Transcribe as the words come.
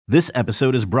This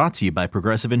episode is brought to you by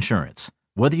Progressive Insurance.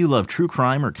 Whether you love true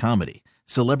crime or comedy,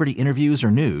 celebrity interviews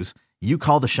or news, you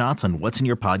call the shots on what's in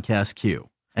your podcast queue.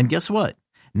 And guess what?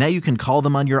 Now you can call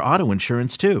them on your auto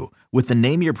insurance too with the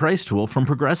Name Your Price tool from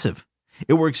Progressive.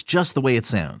 It works just the way it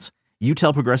sounds. You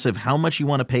tell Progressive how much you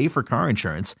want to pay for car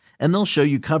insurance, and they'll show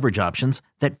you coverage options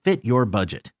that fit your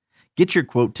budget. Get your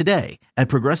quote today at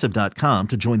Progressive.com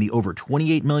to join the over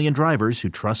 28 million drivers who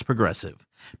trust Progressive.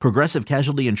 Progressive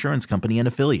Casualty Insurance Company and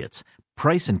Affiliates.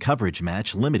 Price and coverage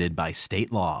match limited by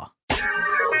state law.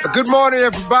 Good morning,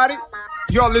 everybody.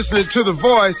 Y'all listening to The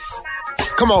Voice.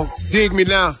 Come on, dig me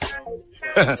now.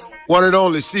 One and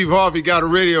only Steve Harvey got a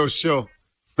radio show.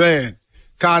 Man,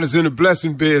 God is in the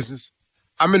blessing business.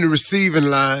 I'm in the receiving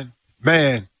line.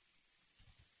 Man,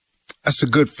 that's a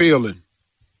good feeling.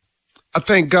 I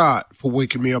thank God for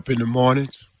waking me up in the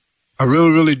mornings. I really,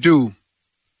 really do.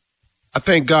 I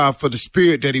thank God for the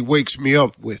spirit that he wakes me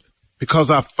up with, because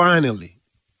I finally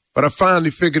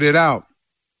figured it out.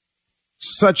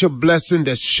 Such a blessing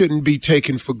that shouldn't be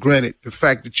taken for granted. The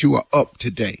fact that you are up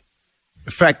today.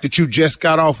 The fact that you just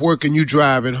got off work and you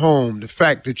driving home. The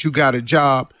fact that you got a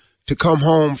job to come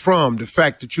home from. The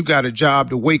fact that you got a job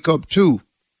to wake up to.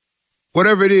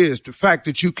 Whatever it is, the fact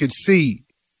that you can see,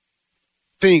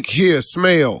 think, hear,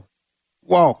 smell,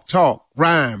 walk, talk,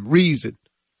 rhyme, reason,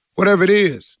 whatever it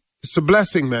is, it's a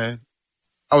blessing, man.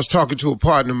 I was talking to a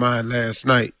partner of mine last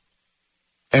night,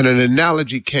 and an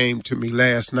analogy came to me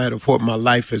last night of what my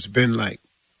life has been like.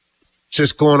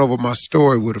 Just going over my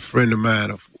story with a friend of mine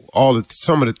of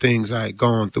some of the things I had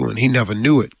gone through, and he never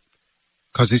knew it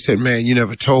because he said, man, you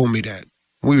never told me that.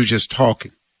 We were just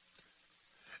talking.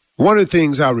 One of the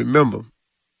things I remember,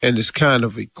 and it's kind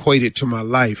of equated to my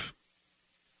life,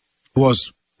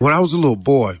 was when I was a little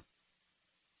boy,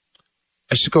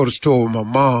 I used to go to the store with my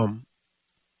mom,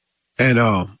 and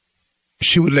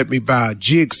she would let me buy a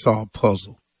jigsaw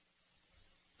puzzle.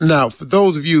 Now, for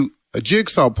those of you, a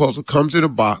jigsaw puzzle comes in a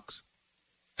box.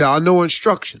 There are no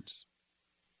instructions.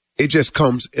 It just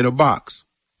comes in a box.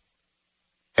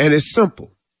 And it's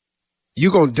simple.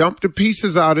 You're going to dump the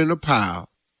pieces out in a pile,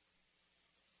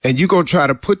 and you're going to try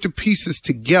to put the pieces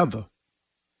together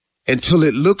until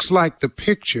it looks like the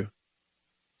picture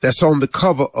that's on the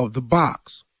cover of the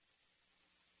box.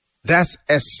 That's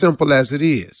as simple as it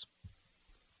is.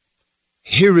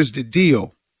 Here is the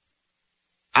deal.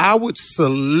 I would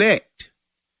select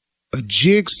a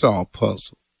jigsaw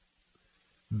puzzle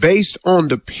based on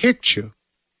the picture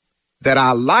that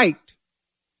I liked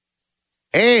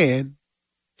and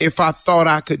if I thought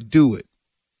I could do it.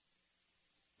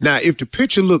 Now, if the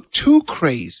picture looked too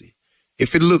crazy,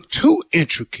 if it looked too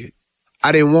intricate,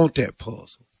 I didn't want that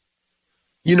puzzle.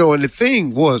 You know, and the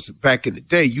thing was, back in the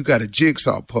day, you got a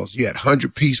jigsaw puzzle. You had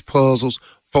 100-piece puzzles,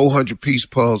 400-piece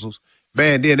puzzles.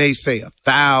 Man, then they say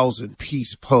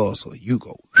 1,000-piece puzzle. You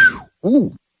go, whew,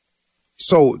 ooh.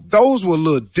 So those were a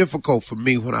little difficult for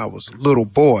me when I was a little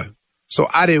boy. So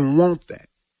I didn't want that.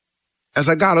 As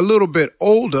I got a little bit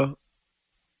older,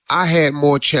 I had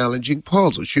more challenging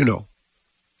puzzles,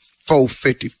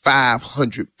 450,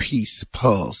 500-piece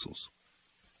puzzles.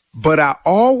 But I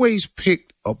always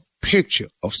picked a picture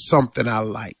of something I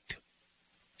liked.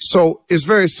 So it's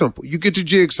very simple. You get the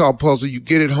jigsaw puzzle, you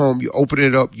get it home, you open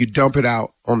it up, you dump it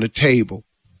out on the table.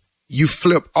 You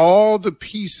flip all the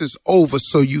pieces over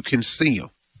so you can see them.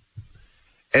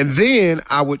 And then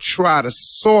I would try to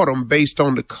sort them based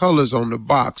on the colors on the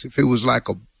box. If it was like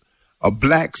a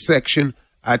black section,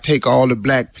 I'd take all the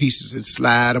black pieces and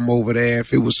slide them over there.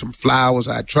 If it was some flowers,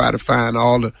 I'd try to find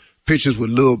all the pictures with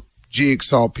little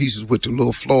jigsaw pieces with the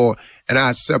little floor, and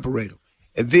I'd separate them.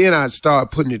 And then I'd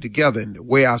start putting it together. And the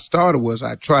way I started was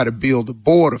I'd try to build the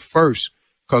border first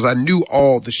because I knew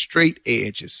all the straight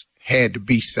edges had to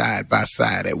be side by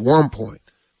side at one point.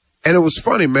 And it was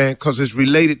funny, man, because it's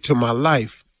related to my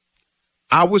life.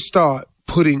 I would start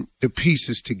putting the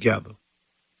pieces together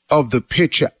of the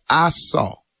picture I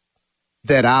saw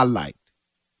that I liked.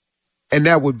 And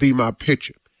that would be my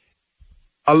picture.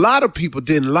 A lot of people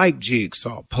didn't like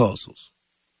jigsaw puzzles.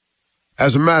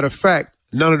 As a matter of fact,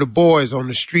 none of the boys on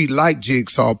the street liked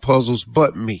jigsaw puzzles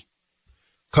but me,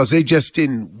 because they just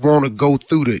didn't want to go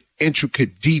through the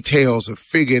intricate details of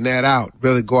figuring that out,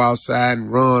 really go outside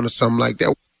and run or something like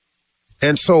that.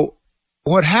 And so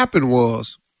what happened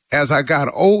was, as I got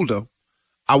older,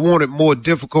 I wanted more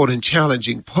difficult and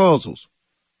challenging puzzles,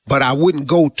 but I wouldn't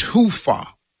go too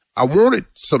far. I wanted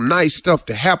some nice stuff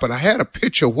to happen. I had a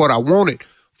picture of what I wanted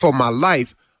for my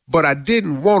life, but I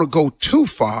didn't want to go too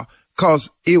far because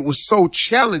it was so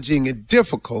challenging and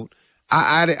difficult.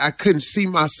 I couldn't see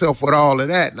myself with all of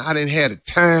that, and I didn't have the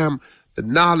time, the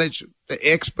knowledge, the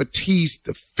expertise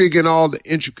to figuring all the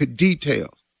intricate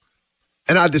details.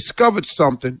 And I discovered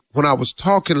something when I was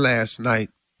talking last night.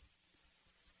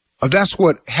 That's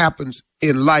what happens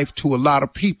in life to a lot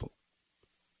of people.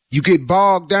 You get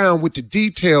bogged down with the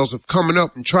details of coming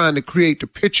up and trying to create the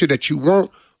picture that you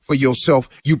want for yourself.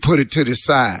 You put it to the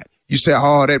side. You say,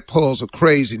 oh, that puzzle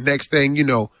crazy. Next thing you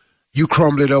know, you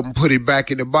crumble it up and put it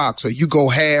back in the box. Or you go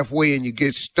halfway and you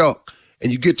get stuck.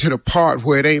 And you get to the part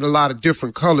where it ain't a lot of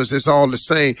different colors. It's all the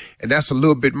same. And that's a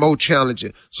little bit more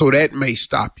challenging. So that may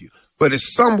stop you. But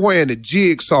it's somewhere in the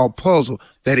jigsaw puzzle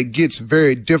that it gets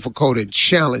very difficult and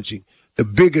challenging, the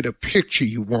bigger the picture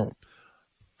you want.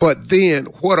 But then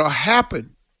what'll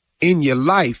happen in your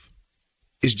life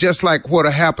is just like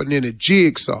what'll happen in a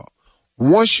jigsaw.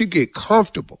 Once you get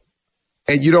comfortable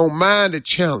and you don't mind the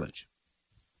challenge,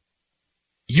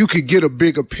 you could get a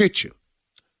bigger picture.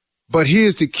 But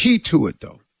here's the key to it,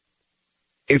 though.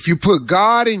 If you put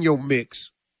God in your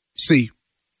mix, see,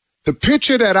 the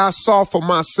picture that I saw for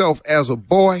myself as a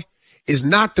boy is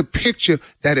not the picture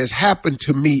that has happened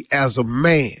to me as a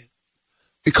man.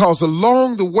 Because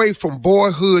along the way from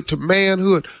boyhood to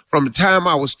manhood, from the time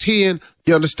I was 10,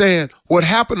 you understand, what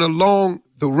happened along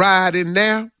the ride in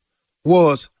there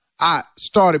was I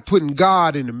started putting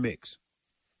God in the mix.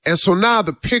 And so now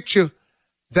the picture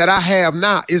that I have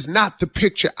now is not the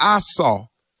picture I saw.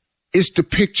 It's the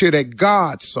picture that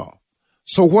God saw.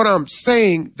 So what I'm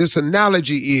saying, this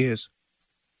analogy is,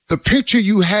 the picture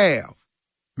you have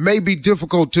may be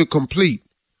difficult to complete,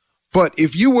 but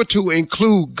if you were to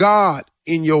include God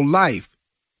in your life,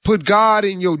 put God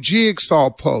in your jigsaw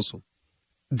puzzle,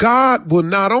 God will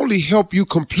not only help you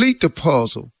complete the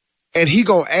puzzle, and he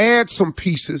gonna add some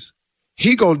pieces,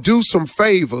 he gonna do some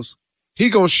favors, he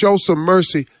gonna show some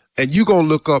mercy, and you gonna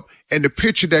look up, and the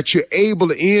picture that you're able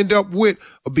to end up with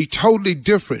will be totally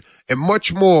different and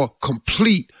much more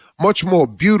complete, much more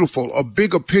beautiful, a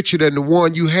bigger picture than the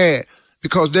one you had.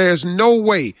 Because there's no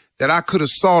way that I could have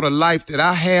saw the life that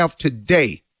I have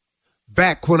today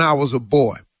back when I was a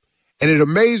boy. And it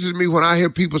amazes me when I hear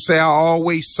people say, I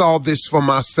always saw this for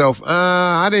myself.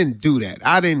 I didn't do that.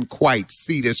 I didn't quite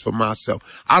see this for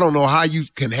myself. I don't know how you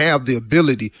can have the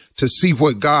ability to see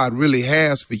what God really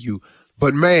has for you.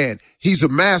 But man, he's a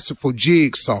masterful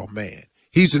jigsaw man.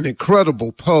 He's an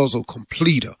incredible puzzle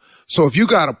completer. So if you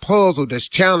got a puzzle that's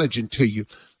challenging to you,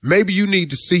 maybe you need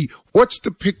to see what's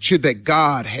the picture that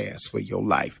God has for your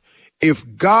life.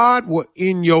 If God were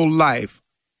in your life,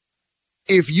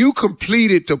 if you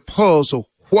completed the puzzle,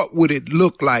 what would it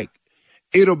look like?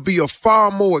 It'll be a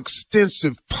far more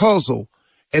extensive puzzle,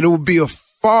 and it will be a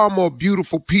far more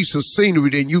beautiful piece of scenery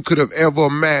than you could have ever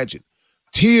imagined.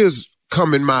 Tears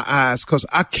come in my eyes because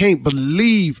I can't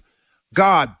believe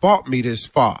God brought me this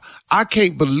far. I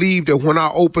can't believe that when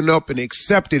I opened up and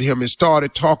accepted him and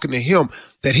started talking to him,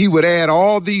 that he would add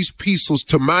all these pieces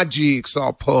to my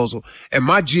jigsaw puzzle, and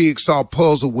my jigsaw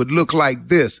puzzle would look like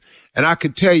this. And I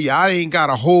could tell you, I ain't got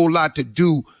a whole lot to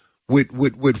do with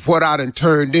what I done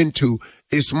turned into.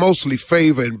 It's mostly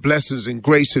favor and blessings and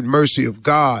grace and mercy of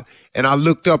God. And I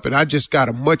looked up and I just got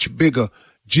a much bigger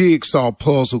jigsaw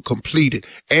puzzle completed.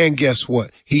 And guess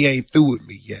what? He ain't through with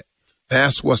me yet.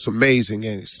 That's what's amazing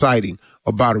and exciting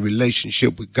about a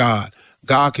relationship with God.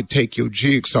 God can take your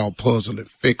jigsaw puzzle and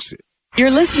fix it.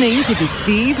 You're listening to the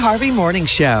Steve Harvey Morning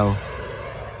Show.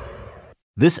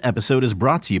 This episode is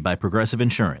brought to you by Progressive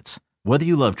Insurance. Whether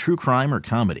you love true crime or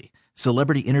comedy,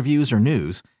 celebrity interviews or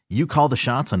news, you call the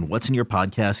shots on what's in your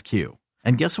podcast queue.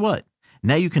 And guess what?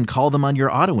 Now you can call them on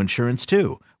your auto insurance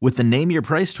too with the Name Your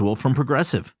Price tool from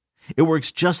Progressive. It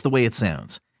works just the way it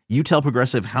sounds. You tell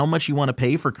Progressive how much you want to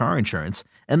pay for car insurance,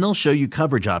 and they'll show you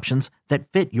coverage options that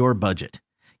fit your budget.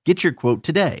 Get your quote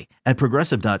today at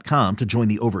Progressive.com to join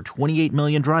the over 28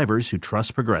 million drivers who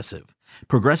trust Progressive.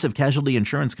 Progressive Casualty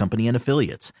Insurance Company and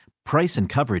Affiliates. Price and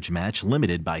coverage match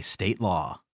limited by state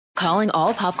law. Calling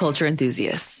all pop culture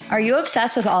enthusiasts. Are you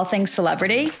obsessed with all things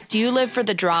celebrity? Do you live for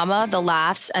the drama, the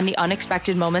laughs, and the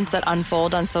unexpected moments that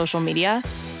unfold on social media?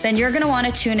 Then you're going to want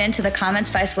to tune in to the Comments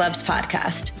by Celebs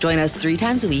podcast. Join us 3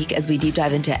 times a week as we deep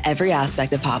dive into every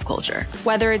aspect of pop culture.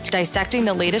 Whether it's dissecting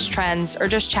the latest trends or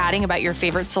just chatting about your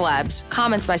favorite celebs,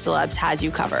 Comments by Celebs has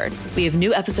you covered. We have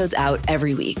new episodes out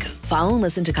every week. Follow and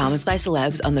listen to Comments by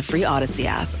Celebs on the free Odyssey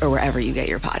app or wherever you get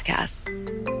your podcasts.